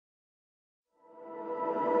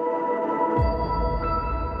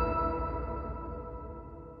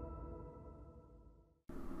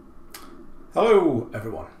Hello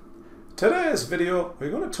everyone. Today's video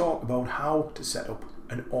we're going to talk about how to set up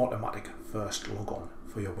an automatic first logon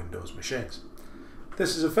for your Windows machines.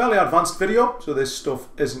 This is a fairly advanced video, so this stuff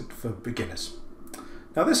isn't for beginners.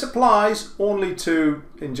 Now this applies only to,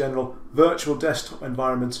 in general, virtual desktop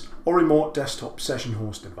environments or remote desktop session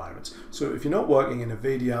host environments. So if you're not working in a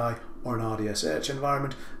VDI or an RDSH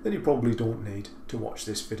environment, then you probably don't need to watch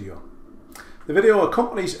this video. The video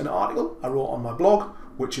accompanies an article I wrote on my blog,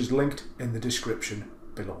 which is linked in the description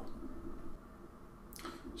below.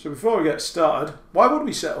 So before we get started, why would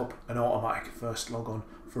we set up an automatic first logon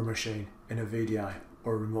for a machine in a VDI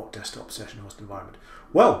or a remote desktop session host environment?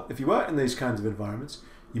 Well, if you work in these kinds of environments,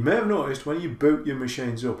 you may have noticed when you boot your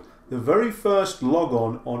machines up, the very first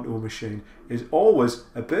logon onto a machine is always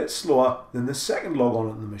a bit slower than the second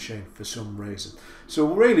logon on the machine for some reason. So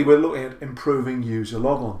really we're looking at improving user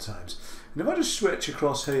logon times. And if I just switch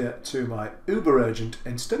across here to my Uber Agent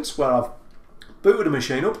instance where I've booted a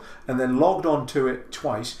machine up and then logged on to it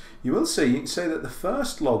twice, you can see that the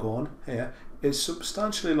first logon here is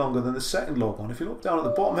substantially longer than the second logon. If you look down at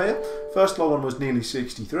the bottom here, first logon was nearly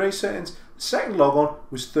 63 seconds, the second logon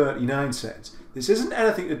was 39 seconds. This isn't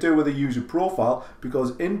anything to do with a user profile,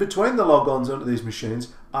 because in between the logons onto these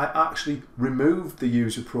machines, I actually removed the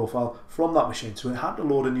user profile from that machine, so it had to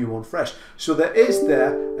load a new one fresh. So there is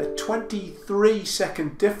a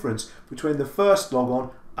 23-second difference between the first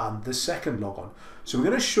logon and the second logon. So we're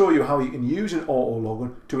going to show you how you can use an auto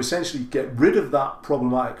logon to essentially get rid of that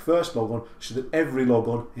problematic first logon so that every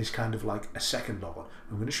logon is kind of like a second logon.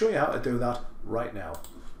 I'm going to show you how to do that right now.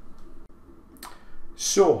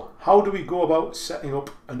 So how do we go about setting up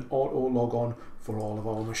an auto logon for all of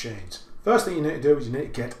our machines? First thing you need to do is you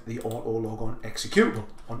need to get the auto logon executable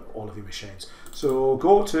on all of your machines. So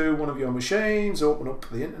go to one of your machines, open up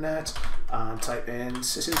the internet and type in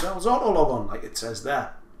sysintel's auto logon like it says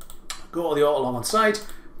there. Go to the auto logon site,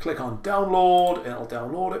 click on download, it'll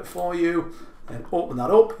download it for you, and open that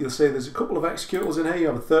up. You'll see there's a couple of executables in here. You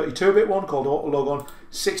have a 32-bit one called auto logon,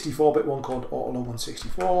 64-bit one called auto logon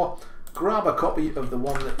 64. Grab a copy of the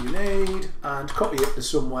one that you need and copy it to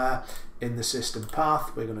somewhere in the system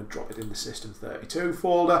path. We're going to drop it in the system 32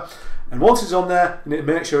 folder, and once it's on there, you need to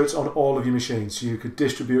make sure it's on all of your machines. So you could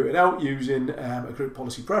distribute it out using a group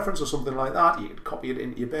policy preference or something like that. You could copy it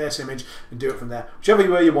into your base image and do it from there.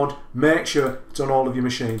 Whichever way you want, make sure it's on all of your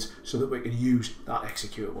machines so that we can use that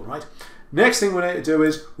executable, right? Next thing we need to do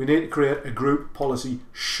is we need to create a group policy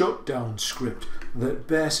shutdown script that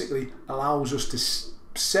basically allows us to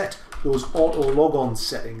set those auto logon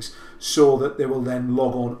settings so that they will then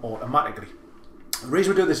log on automatically. The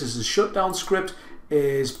reason we do this as a shutdown script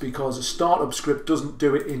is because a startup script doesn't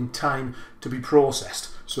do it in time to be processed.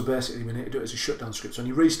 So basically we need to do it as a shutdown script. So when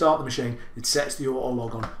you restart the machine, it sets the auto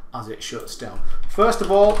logon as it shuts down. First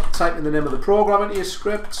of all, type in the name of the program into your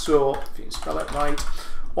script. So if you can spell it right,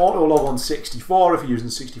 auto logon 64 if you're using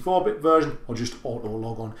the 64-bit version, or just auto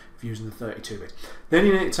logon if you're using the 32-bit. Then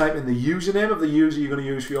you need to type in the username of the user you're going to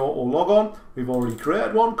use for your auto logon. We've already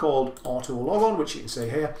created one called auto logon, which you can see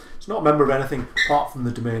here. It's not a member of anything apart from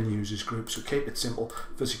the domain users group, so keep it simple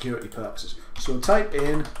for security purposes. So type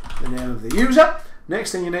in the name of the user.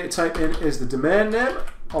 Next thing you need to type in is the domain name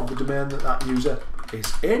of the domain that user is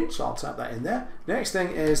in, so I'll type that in there. Next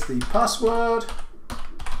thing is the password.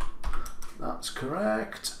 That's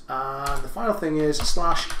correct. And the final thing is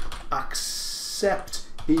 /accept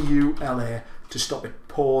EULA to stop it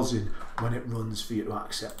pausing when it runs for you to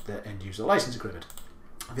accept the end user license agreement.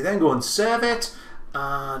 If you then go and save it,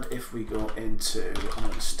 and if we go into, I'm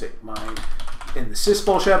going to stick mine in the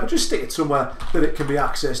sysfile share, but just stick it somewhere that it can be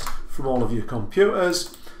accessed from all of your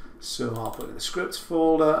computers. So I'll put it in the scripts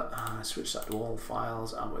folder, and I switch that to all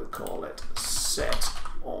files, and we'll call it set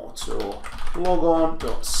auto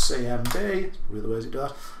logon.cmd. Probably the ways to do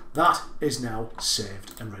that. That is now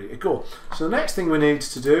saved and ready to go. So the next thing we need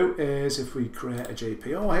to do is, if we create a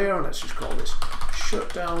GPO here, and let's just call this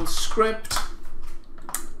shutdown script.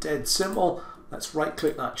 Dead simple. Let's right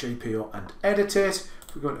click that GPO and edit it.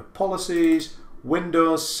 If we go into policies,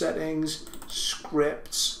 Windows settings,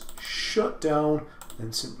 scripts, shutdown,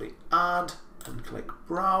 then simply add and click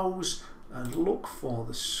browse and look for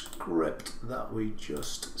the script that we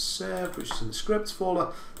just saved, which is in the scripts folder.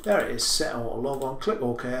 There it is, set auto logon. Click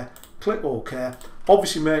OK, click OK.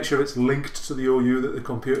 Obviously make sure it's linked to the OU that the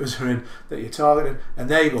computers are in that you're targeting, and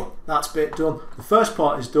there you go, that's bit done. The first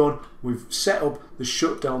part is done. We've set up the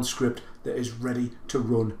shutdown script that is ready to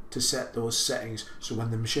run to set those settings, so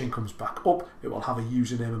when the machine comes back up, it will have a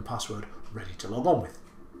username and password ready to log on with.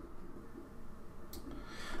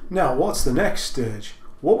 Now what's the next stage?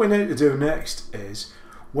 What we need to do next is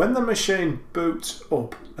When the machine boots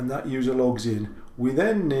up and that user logs in, we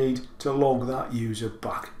then need to log that user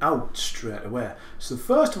back out straight away. So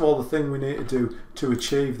first of all, the thing we need to do to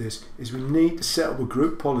achieve this is we need to set up a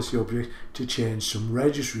group policy object to change some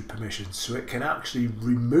registry permissions so it can actually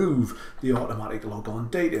remove the automatic logon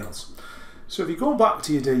details. So if you go back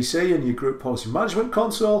to your DC and your group policy management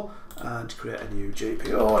console and create a new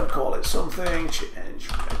GPO and call it something, change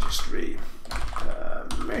registry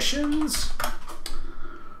permissions.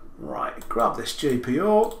 Right, grab this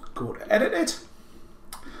GPO, go to edit it.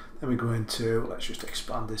 Then we go into, let's just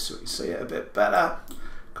expand this so we can see it a bit better.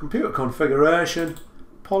 Computer configuration,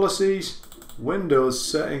 policies, Windows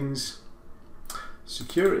settings,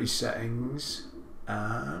 security settings,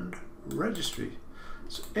 and registry.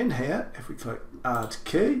 So in here, if we click add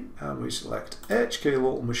key and we select HK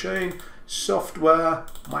local machine, software,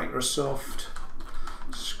 Microsoft,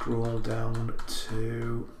 scroll down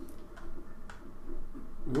to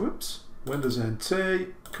Windows NT,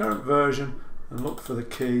 current version, and look for the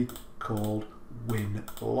key called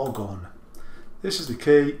WinLogon. This is the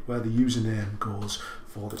key where the username goes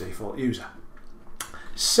for the default user.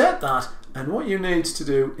 Set that, and what you need to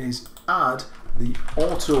do is add the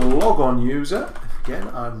auto logon user. Again,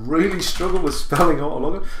 I really struggle with spelling auto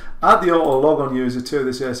logon. Add the auto logon user to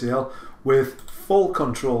this ACL with full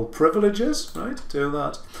control privileges. Right, do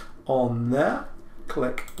that on there.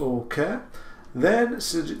 Click OK. Then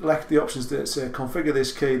select the options that say configure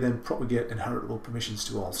this key, then propagate inheritable permissions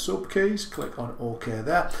to all subkeys. Click on OK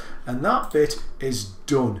there, and that bit is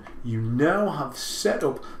done. You now have set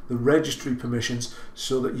up the registry permissions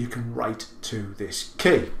so that you can write to this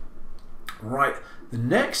key. Right, the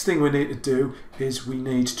next thing we need to do is we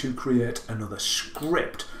need to create another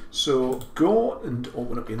script. So go and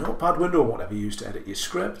open up your notepad window, whatever you use to edit your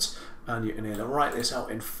scripts, and you can either write this out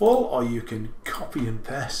in full or you can copy and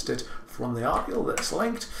paste it from the article that's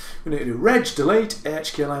linked. We need to do reg delete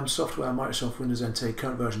HKLM software Microsoft Windows NT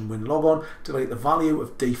current version WinLogon, delete the value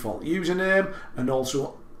of default username, and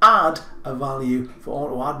also add a value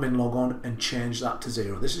for auto admin logon and change that to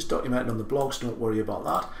 0. This is documented on the blog, so don't worry about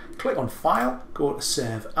that. Click on file, go to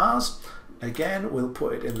save as. Again, we'll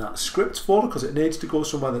put it in that scripts folder because it needs to go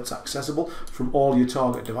somewhere that's accessible from all your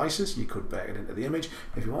target devices. You could bake it into the image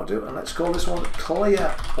if you want to, and let's call this one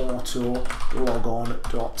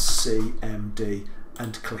clearautologon.cmd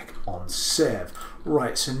and click on save.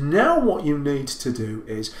 Right, so now what you need to do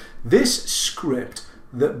is this script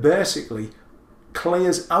that basically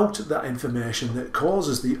clears out that information that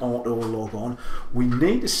causes the auto logon. We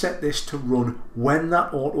need to set this to run when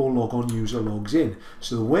that auto logon user logs in.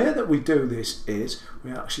 So the way that we do this is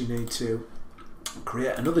we actually need to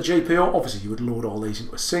create another GPO. Obviously you would load all these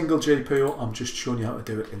into a single GPO. I'm just showing you how to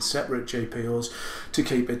do it in separate GPOs to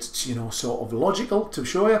keep it, you know, sort of logical to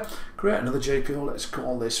show you. Create another GPO. Let's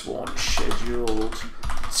call this one scheduled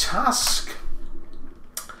task.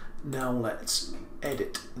 Now let's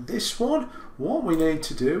edit this one. What we need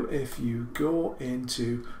to do, if you go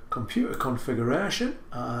into computer configuration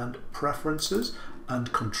and preferences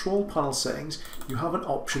and control panel settings, you have an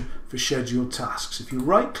option for scheduled tasks. If you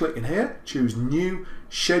right click in here, choose new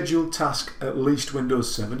scheduled task at least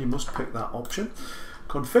Windows 7, you must pick that option.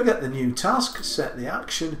 Configure the new task, set the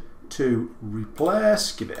action to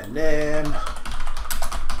replace, give it a name,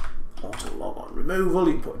 auto logon removal,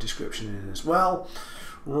 you can put a description in as well.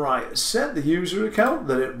 Right, set the user account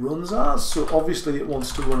that it runs as. So obviously it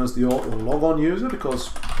wants to run as the auto logon user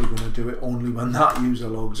because we're going to do it only when that user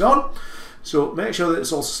logs on. So make sure that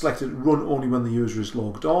it's also selected run only when the user is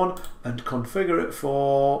logged on, and configure it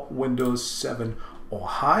for Windows 7 or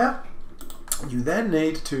higher. You then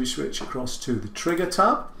need to switch across to the trigger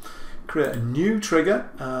tab, create a new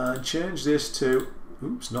trigger and change this to,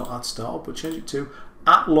 oops, not at start, but change it to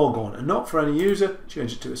at logon, and not for any user,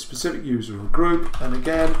 change it to a specific user or group, and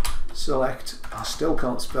again select, I still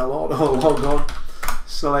can't spell auto logon,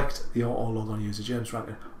 select the auto logon user, James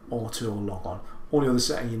Rankin, auto logon. Only other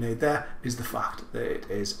setting you need there is the fact that it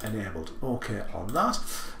is enabled. OK on that.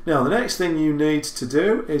 Now the next thing you need to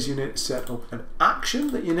do is you need to set up an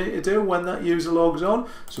action that you need to do when that user logs on.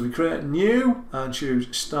 So we create new and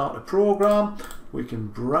choose start a program. We can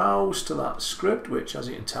browse to that script, which as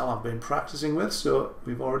you can tell I've been practicing with, so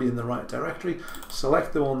we're already in the right directory.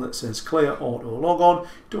 Select the one that says clear auto logon.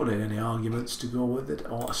 Don't need any arguments to go with it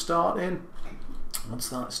or start in. Once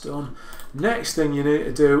that's done, next thing you need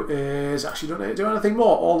to do is, actually don't need to do anything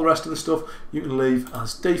more, all the rest of the stuff you can leave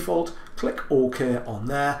as default. Click OK on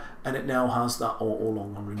there and it now has that auto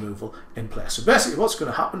logon removal in place. So basically what's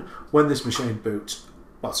going to happen when this machine boots,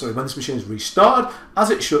 when this machine is restarted,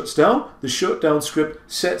 as it shuts down, the shutdown script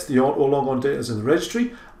sets the auto logon data in the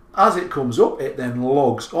registry. As it comes up, it then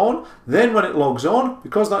logs on. Then when it logs on,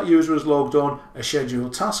 because that user is logged on, a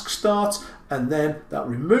scheduled task starts, and then that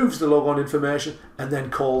removes the logon information and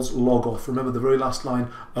then calls log off. Remember, the very last line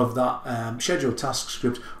of that scheduled task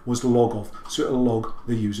script was log off, so it'll log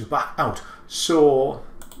the user back out. So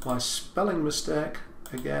my spelling mistake,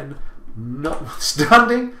 again,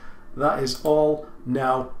 notwithstanding, that is all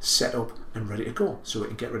now set up and ready to go, so we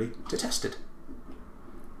can get ready to test it.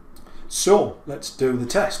 So let's do the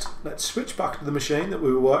test. Let's switch back to the machine that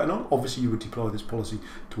we were working on. Obviously you would deploy this policy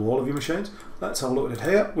to all of your machines. Let's have a look at it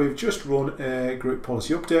here. We've just run a group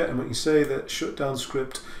policy update, and we can see that shutdown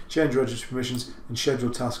script, change registry permissions and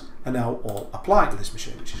scheduled tasks are now all applied to this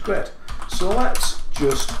machine, which is great. So let's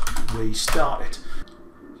just restart it.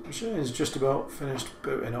 The machine is just about finished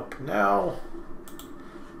booting up now.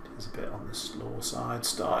 It's a bit on the slow side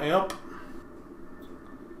starting up.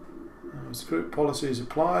 As the group policy is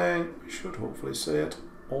applying, we should hopefully see it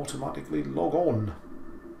automatically log on.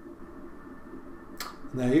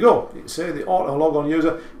 And there you go. You can see the auto log on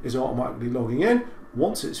user is automatically logging in.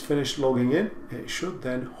 Once it's finished logging in, it should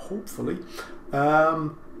then hopefully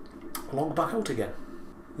log back out again.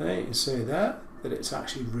 There you can see there that it's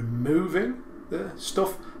actually removing the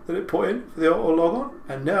stuff that it put in for the auto log on,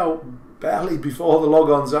 and now barely before the log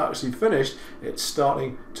on's actually finished, it's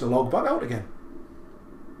starting to log back out again.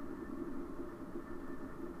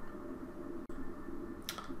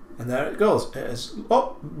 And there it goes. It has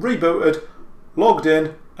rebooted, logged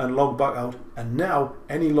in and logged back out, and now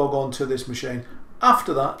any log on to this machine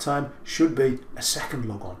after that time should be a second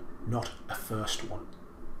log on, not a first one.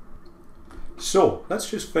 So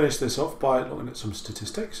let's just finish this off by looking at some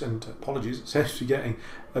statistics, and apologies, it seems to be getting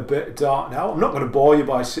a bit dark now. I'm not going to bore you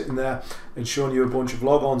by sitting there and showing you a bunch of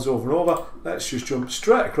logons over and over. Let's just jump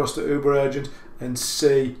straight across to Uber Agent and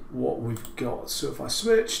see what we've got. So if I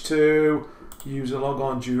switch to user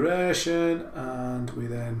logon duration, and we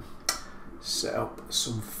then set up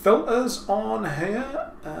some filters on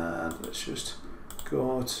here, and let's just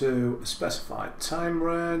go to a specified time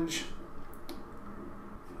range.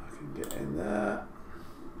 If I can get in there,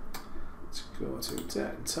 let's go to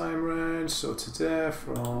date and time range. So today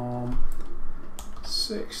from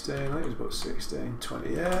 16, I think it was about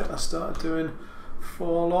 16:28, I started doing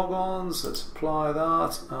 4 logons. Let's apply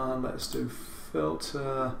that, and let's do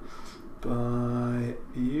filter by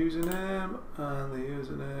username, and the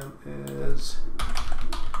username is,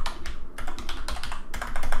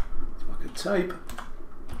 if I could type,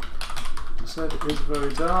 as I said, it is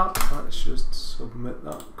very dark. Let's just submit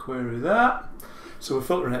that query there. So we're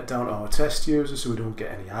filtering it down to our test users so we don't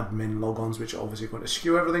get any admin logons, which are obviously going to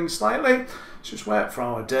skew everything slightly. Let's just wait for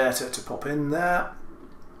our data to pop in there.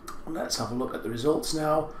 Let's have a look at the results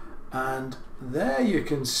now. And there you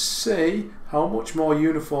can see how much more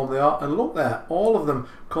uniform they are, and look there, all of them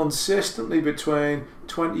consistently between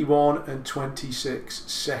 21 and 26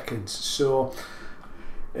 seconds. So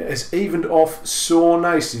it has evened off so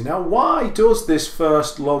nicely. Now, why does this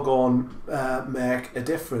first logon make a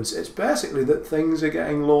difference? It's basically that things are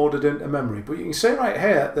getting loaded into memory. But you can see right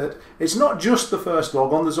here that it's not just the first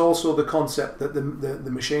logon, there's also the concept that the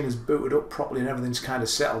machine is booted up properly and everything's kind of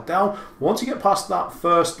settled down. Once you get past that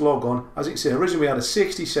first logon, as you can see, originally we had a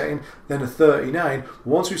 60 second, then a 39.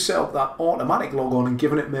 Once we set up that automatic logon and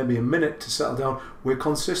given it maybe a minute to settle down, we're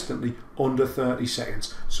consistently under 30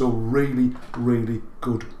 seconds. So really, really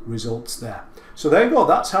good results there. So there you go,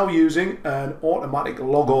 that's how using an automatic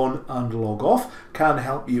log on and log off can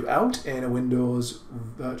help you out in a Windows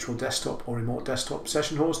virtual desktop or remote desktop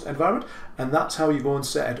session host environment, and that's how you go and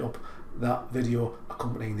set it up, that video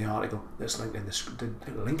accompanying the article that's linked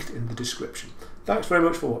in the description. Thanks very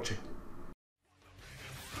much for watching.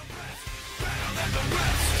 Better than the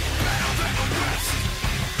rest, better than the rest.